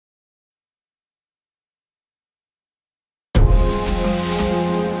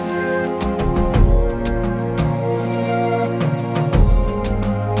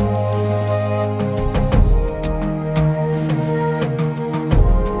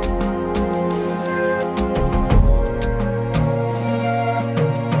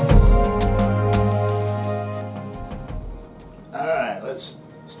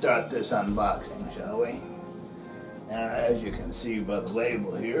this unboxing, shall we? Now, as you can see by the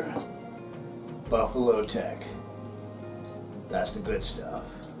label here, Buffalo Tech. That's the good stuff.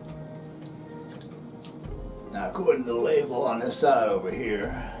 Now, according to the label on this side over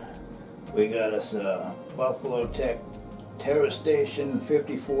here, we got us a Buffalo Tech TeraStation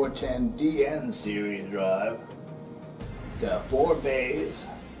 5410DN series drive. It's got 4 bays.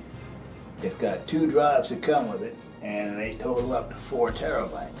 It's got 2 drives that come with it, and they total up to 4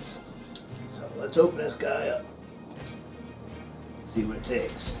 terabytes. So let's open this guy up. See what it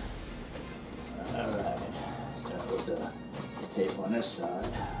takes. Alright, start with the tape on this side.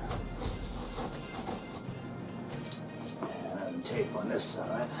 And tape on this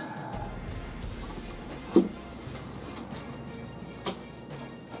side.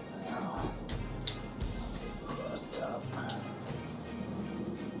 Now, tape across the top.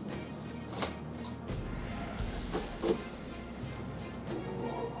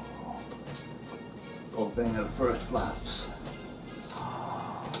 Opening of the first flaps.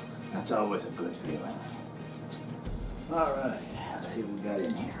 That's always a good feeling. Alright, let's see what we got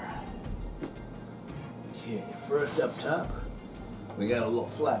in here. Okay, first up top, we got a little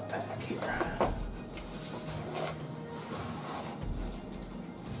flat pack here.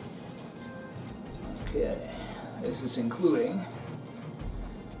 Okay, this is including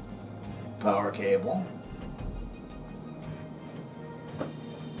power cable,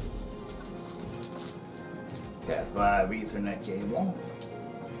 Cat 5 Ethernet cable,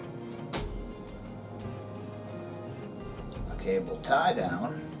 cable tie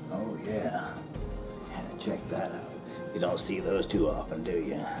down. Oh yeah, check that out. You don't see those too often, do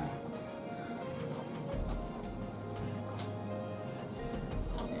you?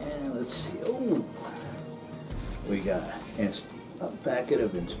 And let's see. Oh, we got a packet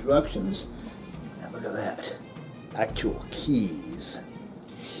of instructions. And look at that, actual keys.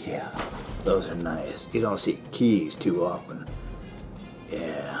 Yeah, those are nice. You don't see keys too often.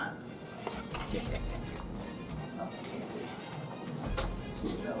 Yeah. See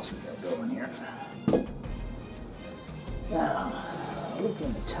what else we got going here. Now, look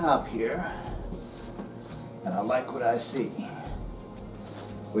in the top here, and I like what I see.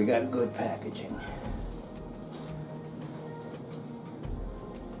 We got good packaging.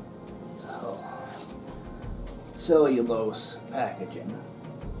 So, cellulose packaging,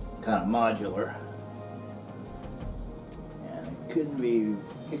 kind of modular, and it can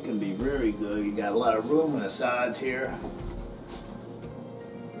be very good. You got a lot of room on the sides here.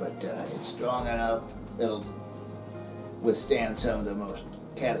 But it's strong enough, it'll withstand some of the most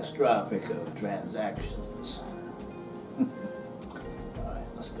catastrophic of transactions. Alright,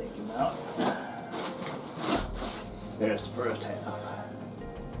 let's take him out. There's the first half.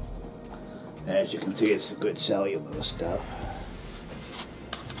 As you can see, it's the good cellulose stuff.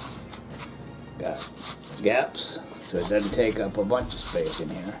 Got gaps, so it doesn't take up a bunch of space in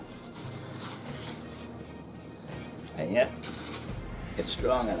here. And yet, it's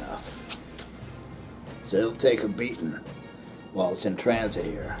strong enough, so it'll take a beating while it's in transit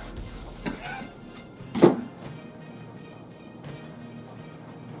here.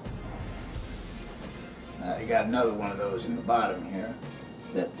 Now you got another one of those in the bottom here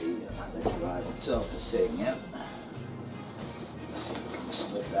that the drive itself is sitting in. Let's see if we can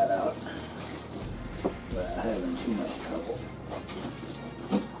slip that out without having too much trouble.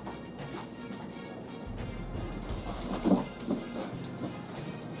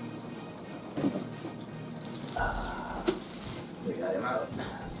 We got him out.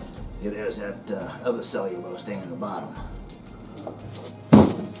 Yeah, there's that other cellulose thing in the bottom. Let's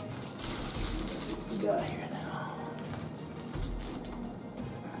see what we got here now.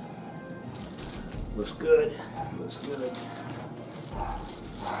 Looks good. Looks good.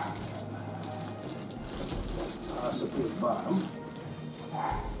 Possibly the bottom.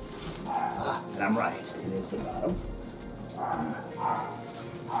 And I'm right. It is the bottom.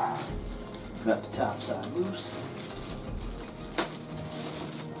 Got the top side loose.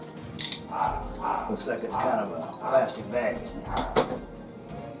 Looks like it's kind of a plastic bag in there.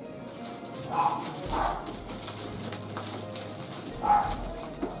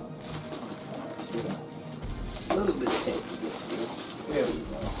 A little bit of tape to get through. There we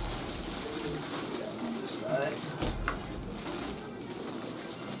go. Got on this side.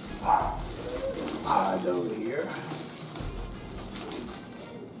 Side over here.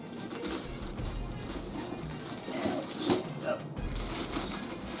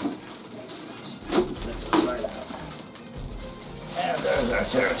 There's our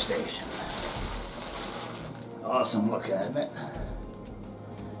TeraStation. Awesome looking, isn't it?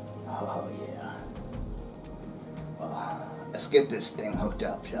 Oh yeah. Well, Let's get this thing hooked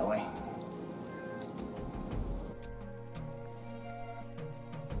up, shall we?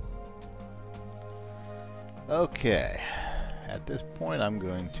 Okay, at this point I'm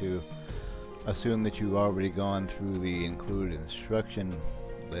going to assume that you've already gone through the included instruction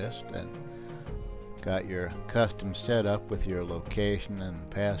list and got your custom setup with your location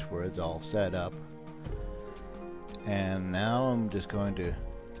and passwords all set up. And now I'm just going to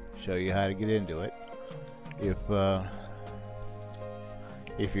show you how to get into it.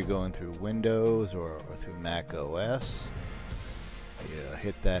 If you're going through Windows or through Mac OS, you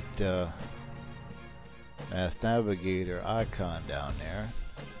hit that NAS Navigator icon down there,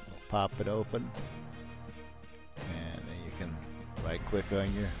 pop it open, and then you can right click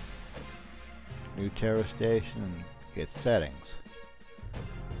on your new TeraStation and hit settings.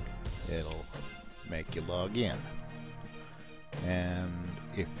 It'll make you log in. And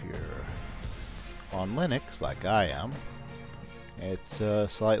if you're on Linux like I am, it's a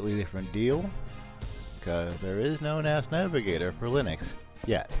slightly different deal because there is no NAS Navigator for Linux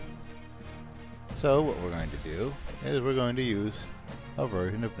yet. So what we're going to do is we're going to use a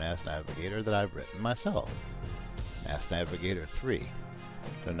version of NAS Navigator that I've written myself, NAS Navigator 3.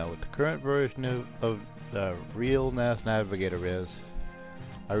 Don't know what the current version of the real NAS Navigator is.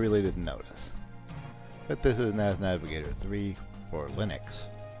 I really didn't notice. But this is NAS Navigator 3 for Linux.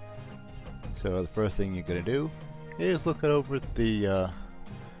 So the first thing you're going to do is look over at the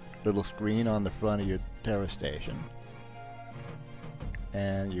little screen on the front of your TeraStation.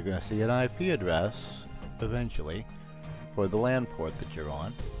 And you're going to see an IP address eventually for the LAN port that you're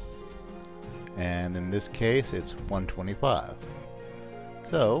on. And in this case it's 125.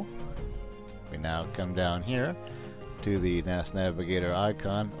 So we now come down here to the NAS Navigator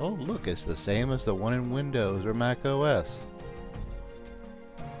icon. Oh look, it's the same as the one in Windows or Mac OS.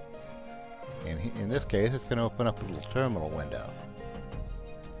 And in this case it's going to open up a little terminal window.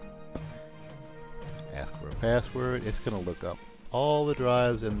 Ask for a password. It's going to look up all the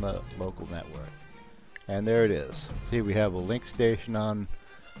drives in the local network. And there it is. See, we have a link station on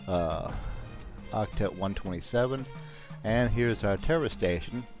Octet 127, and here's our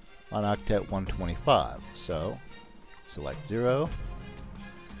TeraStation on Octet 125. So select 0,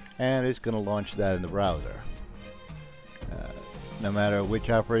 and it's going to launch that in the browser. No matter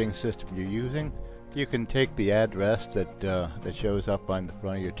which operating system you're using, you can take the address that shows up on the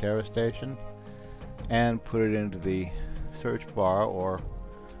front of your TeraStation and put it into the search bar or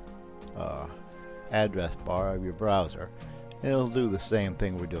address bar of your browser. It'll do the same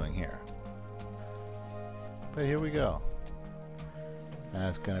thing we're doing here. But here we go. Now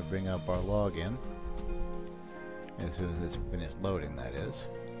it's going to bring up our login as soon as it's finished loading, that is.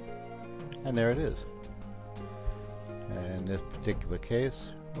 And there it is. In this particular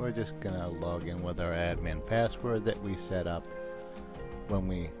case, we're just going to log in with our admin password that we set up when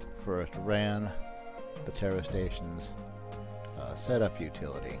we first ran the TeraStation's setup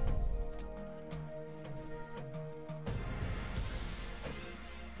utility.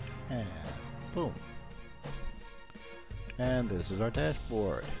 And boom. And this is our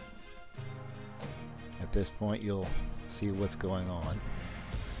dashboard. At this point you'll see what's going on.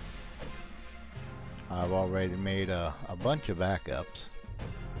 I've already made a bunch of backups.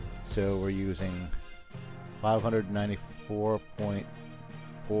 So we're using 594.4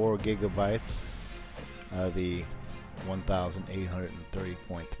 gigabytes of the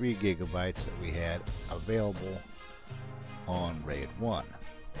 1,830.3 gigabytes that we had available on RAID 1.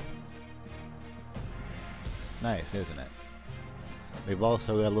 Nice, isn't it? We've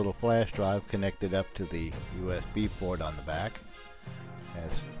also got a little flash drive connected up to the USB port on the back.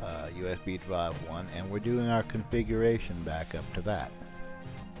 That's USB drive 1, and we're doing our configuration backup to that.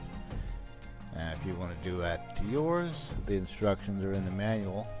 Now if you want to do that to yours, the instructions are in the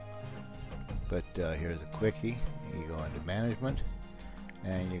manual. But here's a quickie. You go into management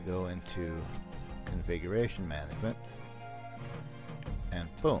and you go into configuration management, and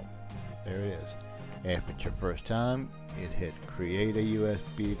boom, there it is. If it's your first time, you'd hit create a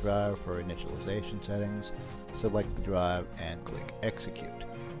USB drive for initialization settings, select the drive and click execute.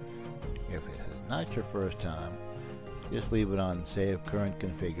 If it is not your first time, just leave it on save current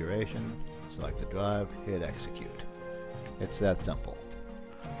configuration, select the drive, hit execute. It's that simple.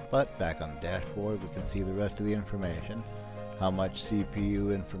 But back on the dashboard we can see the rest of the information, how much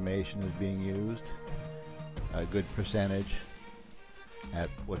CPU information is being used, a good percentage, at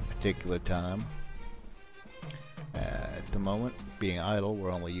what particular time. At the moment, being idle,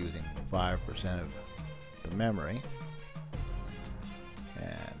 we're only using 5% of the memory.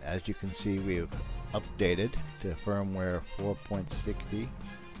 And as you can see, we've updated to firmware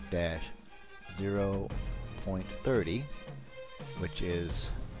 4.60-0.30, which is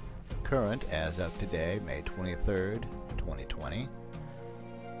current as of today, May 23rd, 2020.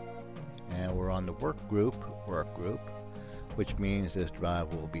 And we're on the work group, which means this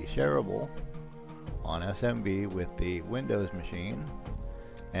drive will be shareable on SMB with the Windows machine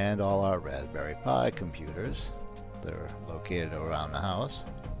and all our Raspberry Pi computers that are located around the house.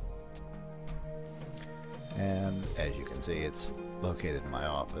 And as you can see, it's located in my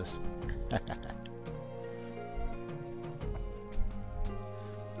office.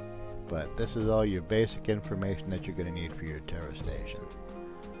 But this is all your basic information that you're going to need for your TeraStation.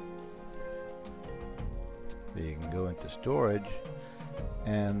 So you can go into storage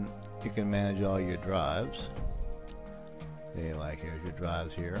and you can manage all your drives. See, like here's your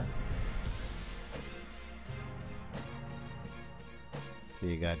drives here. So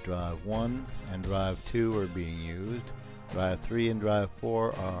you got drive 1 and drive 2 are being used. Drive 3 and drive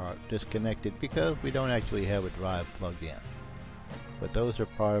 4 are disconnected because we don't actually have a drive plugged in. But those are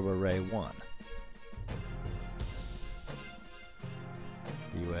part of array 1.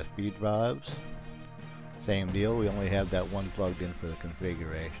 USB drives, same deal, we only have that one plugged in for the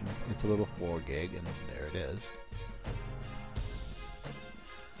configuration. It's a little 4 gig and there it is.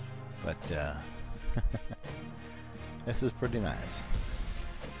 But this is pretty nice.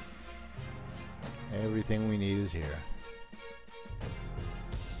 Everything we need is here.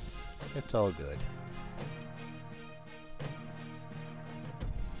 It's all good.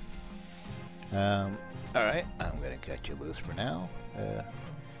 Alright, I'm going to cut you loose for now.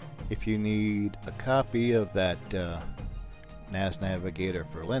 If you need a copy of that NAS Navigator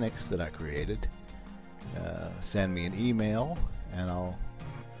for Linux that I created, send me an email and I'll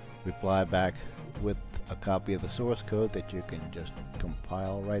reply back with a copy of the source code that you can just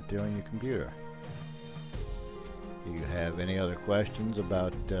compile right there on your computer. If you have any other questions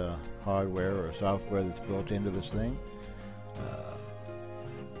about hardware or software that's built into this thing,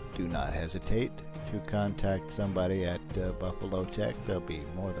 do not hesitate to contact somebody at Buffalo Tech. They'll be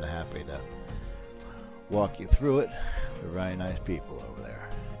more than happy to walk you through it. They're very nice people over there.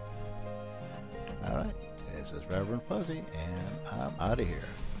 Alright, this is Reverend Fuzzy, and I'm out of here.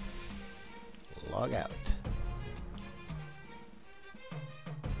 Log out.